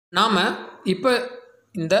நாம் இப்போ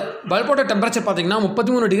இந்த பல்போட டெம்பரேச்சர் பார்த்திங்கன்னா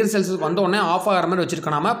 33 டிகிரி செல்சியஸ் வந்தோடனே ஆஃப் ஆகிற மாதிரி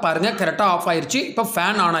வச்சுருக்கோம். நாம் பாருங்கள் கரெக்டாக ஆஃப் ஆயிடுச்சு. இப்போ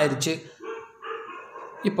ஃபேன் ஆன் ஆயிடுச்சு.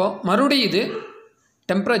 இப்போ மறுபடியும் இது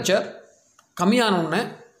டெம்பரேச்சர் கம்மியானோடனே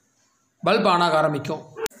பல்ப் ஆன் ஆக ஆரம்பிக்கும்.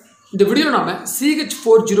 இந்த வீடியோவில் நாம்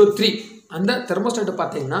CH403 அந்த தெர்மோஸ்டாட்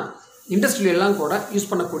பார்த்திங்கன்னா இண்டஸ்ட்ரியெல்லாம் கூட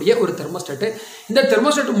யூஸ் பண்ணக்கூடிய ஒரு தெர்மோஸ்டாட்டு. இந்த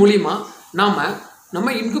தெர்மோஸ்டாட் மூலிமா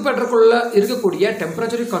நம்ம இன்குபேட்டருக்குள்ளே இருக்கக்கூடிய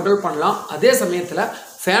டெம்பரேச்சரையும் கண்ட்ரோல் பண்ணலாம். அதே சமயத்தில்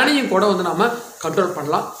ஃபேனையும் கூட நம்ம கண்ட்ரோல்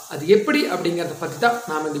பண்ணலாம். அது எப்படி அப்படிங்கிறத பற்றி தான்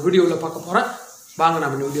நாம் இந்த வீடியோவில் பார்க்க போகிறோம். வாங்க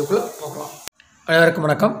நாம் இந்த வீடியோக்குள்ளே போகலாம். அனைவருக்கும்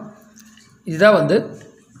வணக்கம். இதுதான்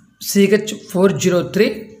CH403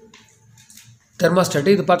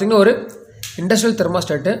 தெர்மோஸ்டாட்டு. இது பார்த்திங்கன்னா ஒரு இண்டஸ்ட்ரியல்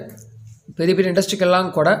தெர்மோஸ்டாட்டு. பெரிய பெரிய இண்டஸ்ட்ரிக்கெல்லாம்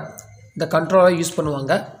கூட இந்த கண்ட்ரோலை யூஸ்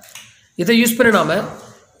பண்ணுவாங்க. இதை யூஸ் பண்ணி நாம்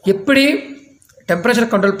எப்படி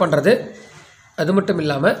டெம்பரேச்சர் கண்ட்ரோல் பண்ணுறது, அது மட்டும்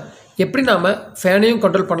இல்லாமல் எப்படி நாம் ஃபேனையும்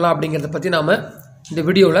கண்ட்ரோல் பண்ணலாம் அப்படிங்கிறத பற்றி நாம் இந்த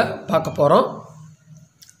வீடியோவில் பார்க்க போகிறோம்.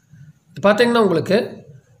 இது பார்த்திங்கன்னா உங்களுக்கு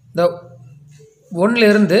இந்த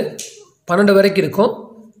 1லேருந்து 12 வரைக்கும் இருக்கும்.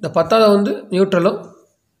 இந்த 10வது நியூட்ரலும்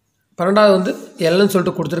 12வது எல்லுன்னு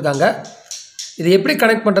சொல்லிட்டு கொடுத்துருக்காங்க. இது எப்படி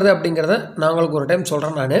கனெக்ட் பண்ணுறது அப்படிங்கிறத நான் உங்களுக்கு ஒரு டைம்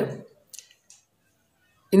சொல்கிறேன். நான்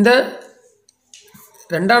இந்த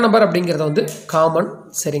 2ஆம் நம்பர் அப்படிங்கிறத காமன்,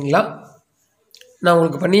 சரிங்களா? நான்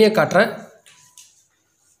உங்களுக்கு பண்ணியே காட்டுறேன்.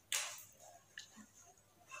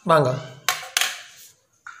 வாங்க.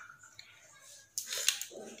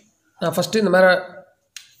 நான் ஃபஸ்ட்டு இந்த மாதிரி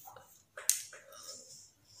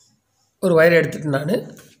ஒரு ஒயரை எடுத்துகிட்டு நான்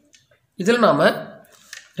இதில் நாம்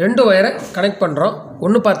 2 ஒயரை கனெக்ட் பண்ணுறோம்.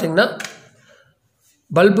 ஒன்று பார்த்திங்கன்னா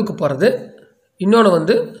பல்புக்கு போகிறது,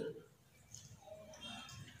 இன்னொன்று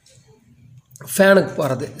ஃபேனுக்கு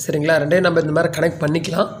போகிறது, சரிங்களா? ரெண்டையும் நம்ம இந்த மாதிரி கனெக்ட்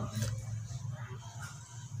பண்ணிக்கலாம்.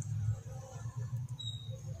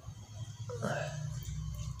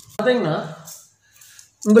 பார்த்திங்கன்னா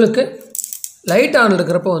உங்களுக்கு லைட் ஆன்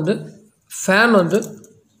இருக்கிறப்போ ஃபேன்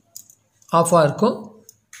ஆஃபாக இருக்கும்.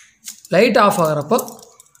 லைட் ஆஃப் ஆகிறப்போ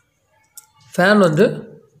ஃபேன்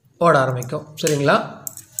ஓட ஆரம்பிக்கும், சரிங்களா?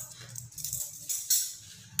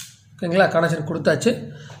 ஓகேங்களா? கனெக்ஷன் கொடுத்தாச்சு.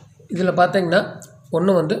 இதில் பார்த்திங்கன்னா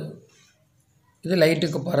ஒன்று இது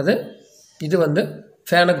லைட்டுக்கு போகிறது, இது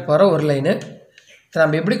ஃபேனுக்கு போகிற ஒரு லைனு. இதை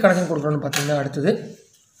நம்ம எப்படி கனெக்ஷன் கொடுக்குறோன்னு பார்த்திங்கன்னா அடுத்தது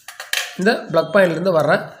இந்த ப்ளக் பாயிண்ட்லேருந்து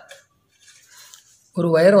வர்ற ஒரு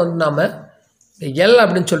ஒயரை நாம் இந்த எல்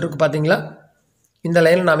அப்படின்னு சொல்லிட்டு பார்த்திங்களா, இந்த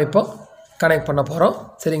லைனில் நாம் இப்போ கனெக்ட் பண்ண போகிறோம்,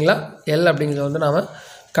 சரிங்களா? எல் அப்படிங்கிறத நாம்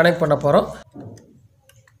கனெக்ட் பண்ண போகிறோம்.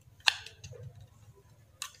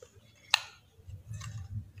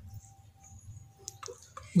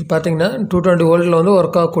 இது பார்த்திங்கன்னா 220 வோல்ட்டில்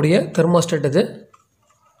ஒர்க் ஆகக்கூடிய தெர்மோஸ்டாட். இது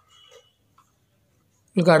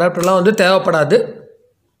உங்களுக்கு அடாப்டர்லாம் தேவைப்படாது.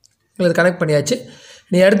 உங்களுக்கு கனெக்ட் பண்ணியாச்சு.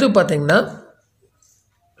 நீ அடுத்து பார்த்திங்கன்னா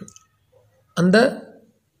அந்த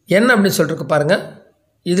எண் அப்படின்னு சொல்லிட்டு பாருங்கள்,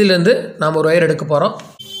 இதிலேருந்து நாம் ஒரு ஒயர் எடுக்க போகிறோம்.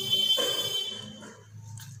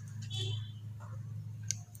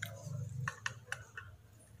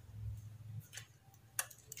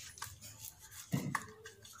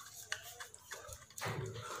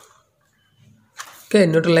 ஓகே,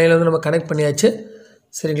 நியூட்ரல் லைனில் நம்ம கனெக்ட் பண்ணியாச்சு,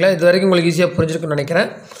 சரிங்களா? இது வரைக்கும் உங்களுக்கு ஈஸியாக புரிஞ்சிருக்குன்னு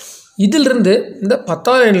நினைக்கிறேன். இதிலிருந்து இந்த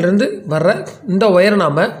 10வது லைன்லேருந்து வர்ற இந்த ஒயரை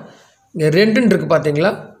நாம் இங்கே 2ன்னு இருக்குது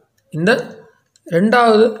பார்த்திங்களா, இந்த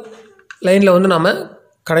 2வது லைனில் நாம்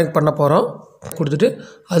கனெக்ட் பண்ண போகிறோம். கொடுத்துட்டு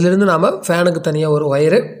அதிலிருந்து நாம் ஃபேனுக்கு தனியாக ஒரு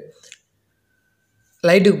ஒயரு,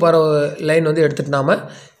 லைட்டுக்கு போகிற லைன் எடுத்துகிட்டு நாம்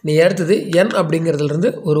நீ எடுத்தது என்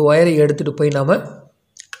அப்படிங்கிறதுலேருந்து ஒரு ஒயரை எடுத்துகிட்டு போய் நாம்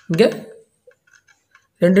இங்கே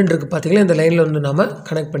 2ன்னு இருக்குது பார்த்திங்களா, இந்த லைனில் நாம்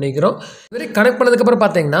கனெக்ட் பண்ணிக்கிறோம். இதுவரை கனெக்ட் பண்ணதுக்கப்புறம்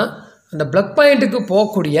பார்த்திங்கன்னா அந்த ப்ளக் பாயிண்ட்டுக்கு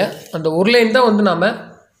போகக்கூடிய அந்த ஒரு லைன் தான் நாம்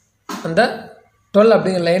அந்த 12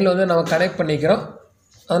 அப்படிங்கிற லைனில் நம்ம கனெக்ட் பண்ணிக்கிறோம்.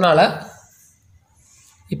 அதனால்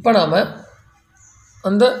இப்போ நாம்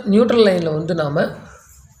அந்த நியூட்ரல் லைனில் நாம்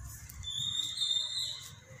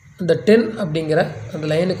அந்த 10 அப்படிங்கிற அந்த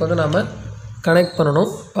லைனுக்கு நாம் கனெக்ட்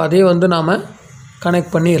பண்ணணும். இப்போ அதே நாம்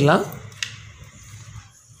கனெக்ட் பண்ணிடலாம்.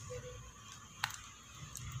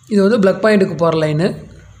 இது ப்ளக் பாயிண்ட்டுக்கு போகிற லைனு.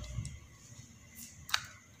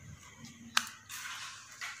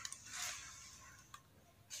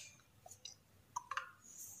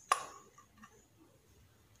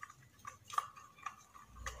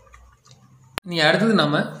 நீ அடுத்தது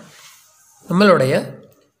நம்மளுடைய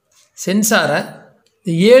சென்சாரை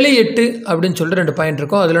 7, 8 அப்படின்னு சொல்லிட்டு 2 பாயிண்ட்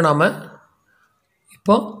இருக்கும், அதில் நாம்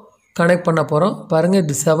இப்போ கனெக்ட் பண்ண போகிறோம். பாருங்கள்,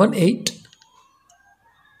 இது 7, 8.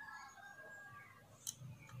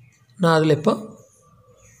 நான் அதில் இப்போ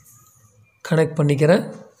கனெக்ட் பண்ணிக்கிறேன்.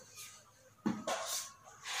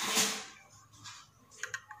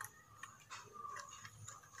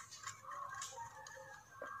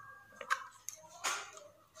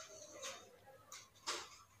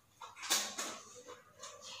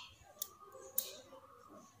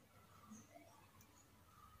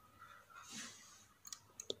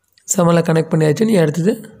 7ல் கனெக்ட் பண்ணியாச்சு. நீ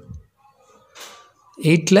அடுத்தது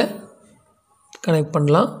 8ல் கனெக்ட்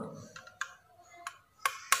பண்ணலாம்.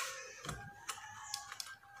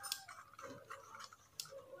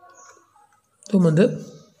 இதுவும் வந்து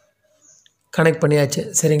கனெக்ட் பண்ணியாச்சு.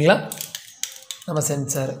 சரிங்களா? நம்ம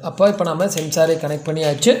சென்சார் அப்போ இப்போ நம்ம சென்சாரை கனெக்ட்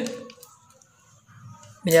பண்ணியாச்சு.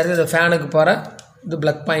 நீ அடுத்தது ஃபேனுக்கு போகிற இது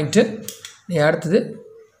ப்ளக் பாயிண்ட்டு. நீ அடுத்தது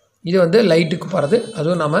இது வந்து லைட்டுக்கு போகிறது,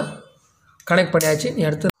 அதுவும் நம்ம கனெக்ட் பண்ணியாச்சு. நீ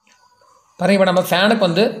அடுத்து பாருங்கள், இப்போ நம்ம ஃபேனுக்கு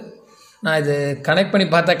வந்து நான் இது கனெக்ட் பண்ணி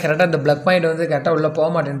பார்த்தா கரெக்டாக இந்த ப்ளக் பாயிண்ட் வந்து கரெக்டாக உள்ளே போக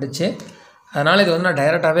மாட்டேன்டுச்சு. அதனால் இது வந்து நான்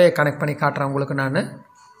டைரெக்டாகவே கனெக்ட் பண்ணி காட்டுறேன் உங்களுக்கு.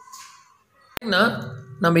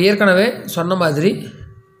 நம்ம ஏற்கனவே சொன்ன மாதிரி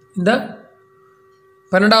இந்த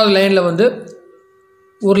 12வது லைனில் வந்து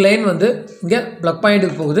ஒரு லைன் வந்து இங்கே ப்ளக்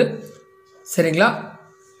பாயிண்ட்டுக்கு போகுது. சரிங்களா?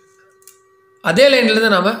 அதே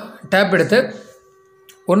லைன்லேருந்து நாம் டேப் எடுத்து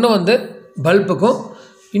ஒன்று வந்து பல்புக்கும்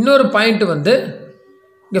இன்னொரு பாயிண்ட்டு வந்து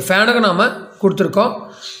இங்கே ஃபேனுக்கும் நாம் கொடுத்துருக்கோம்.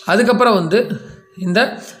 அதுக்கப்புறம் வந்து இந்த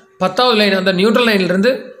 10வது லைன் அந்த நியூட்ரல்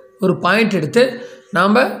லைன்லேருந்து ஒரு பாயிண்ட் எடுத்து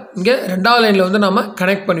நாம் இங்கே 2வது லைனில் வந்து நாம்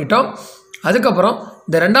கனெக்ட் பண்ணிட்டோம். அதுக்கப்புறம்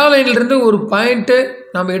இந்த 2வது லைன்லேருந்து ஒரு பாயிண்ட்டு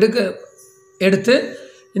நாம் எடுத்து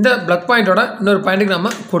இந்த ப்ளக் பாயிண்ட்டோட இன்னொரு பாயிண்ட்டுக்கு நம்ம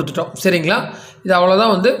கொடுத்துட்டோம். சரிங்களா? இது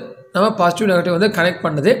அவ்வளோதான் வந்து நம்ம பாசிட்டிவ் நெகட்டிவ் வந்து கனெக்ட்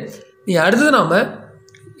பண்ணுது. நீ அடுத்தது நாம்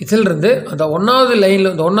இதிலிருந்து அந்த 1வது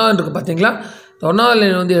லைனில் இந்த 1வது இருக்குது பார்த்தீங்களா, இந்த 1வது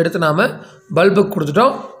லைன் வந்து எடுத்து நாம் பல்புக்கு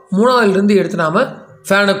கொடுத்துட்டோம். 3வதுலேருந்து எடுத்து நாம்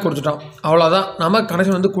ஃபேனுக்கு கொடுத்துட்டோம். அவ்வளோதான், நம்ம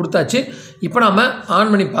கனெக்ஷன் வந்து கொடுத்தாச்சு. இப்போ நாம்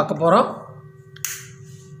ஆன் பண்ணி பார்க்க போகிறோம்.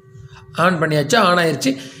 ஆன் பண்ணியாச்சு, ஆன்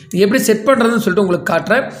ஆயிடுச்சு. இது எப்படி செட் பண்ணுறதுன்னு சொல்லிட்டு உங்களுக்கு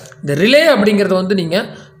காட்டுறேன். இந்த ரிலே அப்படிங்கிறத வந்து நீங்கள்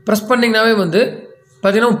ப்ரெஸ் பண்ணிங்கனாவே வந்து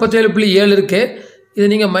பார்த்தீங்கன்னா 37.7 இருக்குது. இது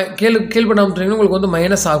நீங்கள் கீழ் பண்ண அமுத்துனீங்கன்னா உங்களுக்கு வந்து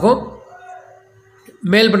மைனஸ் ஆகும்,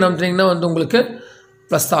 மேல் பண்ண அமுத்துனீங்கன்னா வந்து உங்களுக்கு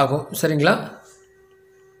ப்ளஸ் ஆகும். சரிங்களா?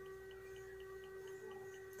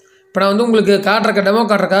 இப்போ நான் வந்து உங்களுக்கு டெமோ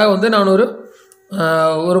காட்டுறக்காக வந்து நான்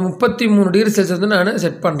ஒரு 33 டிகிரி செல்சியஸ் வந்து நான்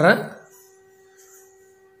செட் பண்ணுறேன்.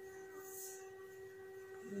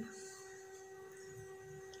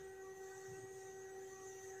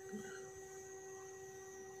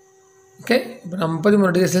 ஓகே, இப்போ நம்ம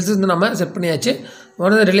 33 டிகிரி செல்சியஸ் வந்து நம்ம செட் பண்ணியாச்சு.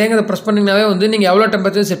 உடனே ரிலேங்கிறத ப்ரெஸ் பண்ணிங்கனாவே வந்து நீங்கள் எவ்வளோ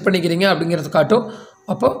டெம்பரேச்சர் செட் பண்ணிக்கிறீங்க அப்படிங்கிறது காட்டும்.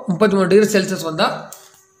 அப்போ 33 டிகிரி செல்சியஸ் வந்தால்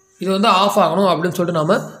இது வந்து ஆஃப் ஆகணும் அப்படின்னு சொல்லிட்டு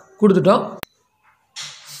நம்ம கொடுத்துட்டோம்.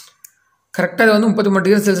 கரெக்டாக இது வந்து 33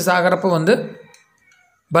 டிகிரி செல்சியஸ் ஆகிறப்போ வந்து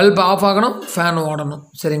பல்ப் ஆஃப் ஆகணும், ஃபேன் ஓடணும்.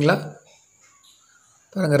 சரிங்களா?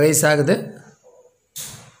 பாருங்கள், ரைஸ் ஆகுது.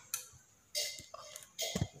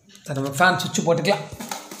 நம்ம ஃபேன் சுவிட்ச் போட்டுக்கலாம்.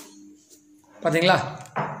 பார்த்தீங்களா?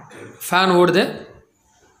 ஃபேன் ஓடுது.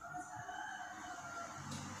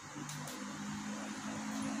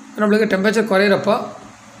 நம்மளுக்கு டெம்பரேச்சர் குறையிறப்போ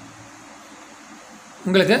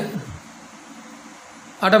உங்களுக்கு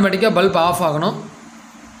ஆட்டோமேட்டிக்காக பல்ப் ஆஃப் ஆகணும்.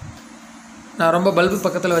 நான் ரொம்ப பல்பு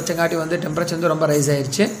பக்கத்தில் வச்சங்காட்டி வந்து டெம்பரேச்சர் வந்து ரொம்ப ரைஸ்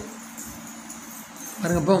ஆகிடுச்சு.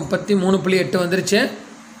 பாருங்கள், இப்போ 33.8 வந்துருச்சு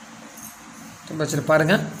டெம்பரேச்சர்.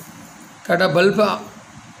 பாருங்கள், கரெக்டாக பல்பு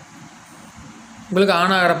உங்களுக்கு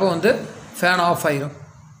ஆன் ஆகிறப்போ வந்து ஃபேன் ஆஃப் ஆகிடும்.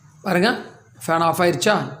 பாருங்கள், ஃபேன் ஆஃப்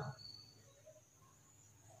ஆயிடுச்சா,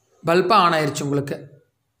 பல்பு ஆன் ஆயிடுச்சு உங்களுக்கு.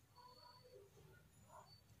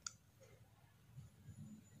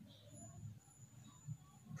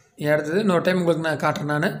 அடுத்தது இன்னொரு டைம் உங்களுக்கு நான்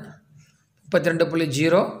காட்டுறேன். நான்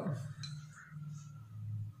 32.0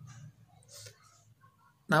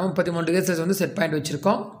 நாம் 33 டிகிரி செல்சியஸ் வந்து செட் பாயிண்ட்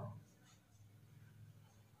வச்சுருக்கோம்.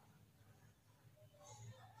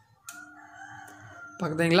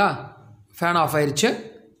 பார்க்குறீங்களா? ஃபேன் ஆஃப் ஆயிடுச்சு,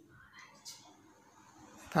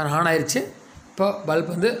 ஃபேன் ஆன் ஆயிடுச்சு. இப்போ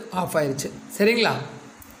பல்ப் வந்து ஆஃப் ஆயிடுச்சு. சரிங்களா?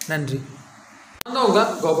 நன்றி. நான்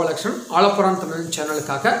உங்கள் கோபாலகிருஷ்ணன், ஆலப்புறான் தமிழ்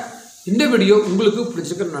சேனலுக்காக. இந்த வீடியோ உங்களுக்கு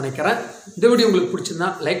பிடிச்சிருக்குன்னு நினைக்கிறேன். இந்த வீடியோ உங்களுக்கு பிடிச்சிருந்தா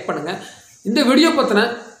லைக் பண்ணுங்கள். இந்த வீடியோ பற்றின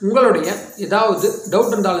உங்களுடைய ஏதாவது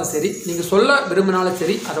டவுட் இருந்தாலும் சரி, நீங்கள் சொல்ல விரும்பினாலும்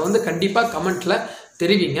சரி, அதை வந்து கண்டிப்பாக கமெண்ட்டில்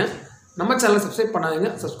தெரிவிங்க. நம்ம சேனலை சப்ஸ்கிரைப்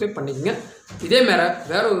பண்ணாதீங்க, சப்ஸ்கிரைப் பண்ணிக்கங்க. இதே மாதிரி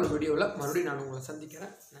வேறு ஒரு வீடியோவில் மறுபடியும் நான் உங்களை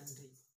சந்திக்கிறேன். நன்றி.